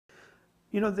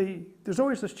there's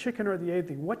always this chicken or the egg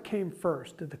thing. What came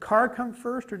first? Did the car come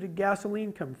first or did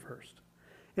gasoline come first?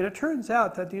 And it turns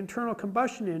out that the internal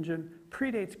combustion engine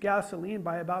predates gasoline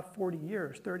by about 40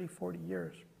 years, 30, 40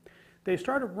 years. They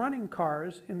started running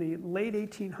cars in the late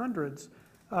 1800s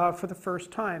for the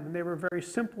first time, and they were very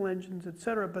simple engines,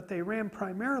 etc., but they ran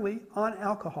primarily on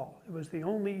alcohol. It was the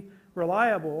only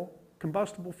reliable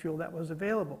combustible fuel that was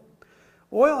available.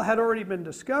 Oil had already been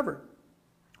discovered,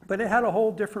 but it had a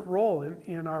whole different role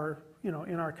in our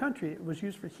country. It was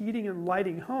used for heating and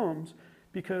lighting homes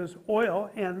because oil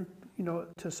and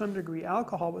to some degree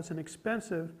alcohol was an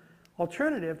expensive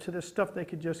alternative to this stuff they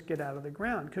could just get out of the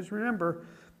ground. Because remember,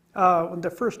 when the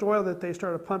first oil that they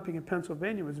started pumping in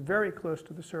Pennsylvania was very close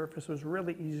to the surface, it was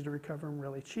really easy to recover and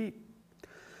really cheap.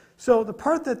 So the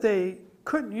part that they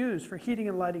couldn't use for heating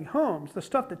and lighting homes, the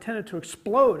stuff that tended to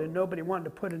explode and nobody wanted to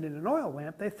put it in an oil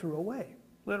lamp, they threw away,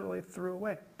 literally threw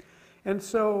away. And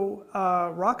so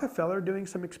Rockefeller, doing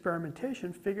some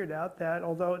experimentation, figured out that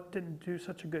although it didn't do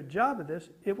such a good job of this,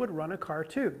 it would run a car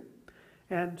too,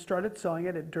 and started selling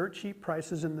it at dirt cheap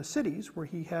prices in the cities where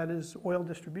he had his oil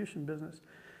distribution business.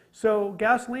 So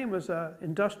gasoline was an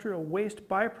industrial waste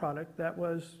byproduct that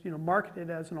was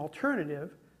marketed as an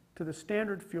alternative to the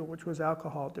standard fuel, which was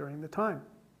alcohol during the time.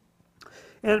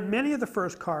 And many of the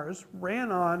first cars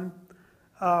ran on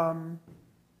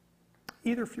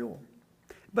either fuel.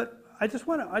 But I just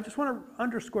want to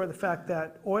underscore the fact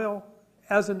that oil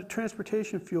as a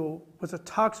transportation fuel was a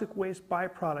toxic waste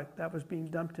byproduct that was being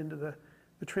dumped into the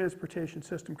transportation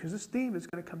system, because this theme is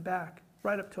going to come back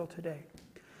right up till today.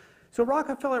 So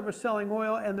Rockefeller was selling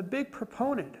oil, and the big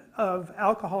proponent of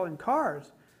alcohol in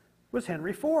cars was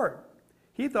Henry Ford.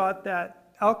 He thought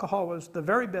that alcohol was the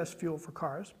very best fuel for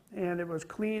cars, and it was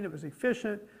clean, it was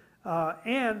efficient,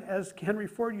 and as Henry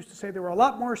Ford used to say, there were a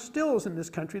lot more stills in this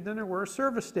country than there were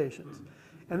service stations.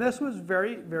 And this was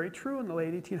very, very true in the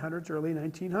late 1800s, early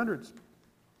 1900s.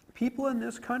 People in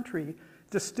this country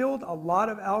distilled a lot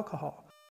of alcohol.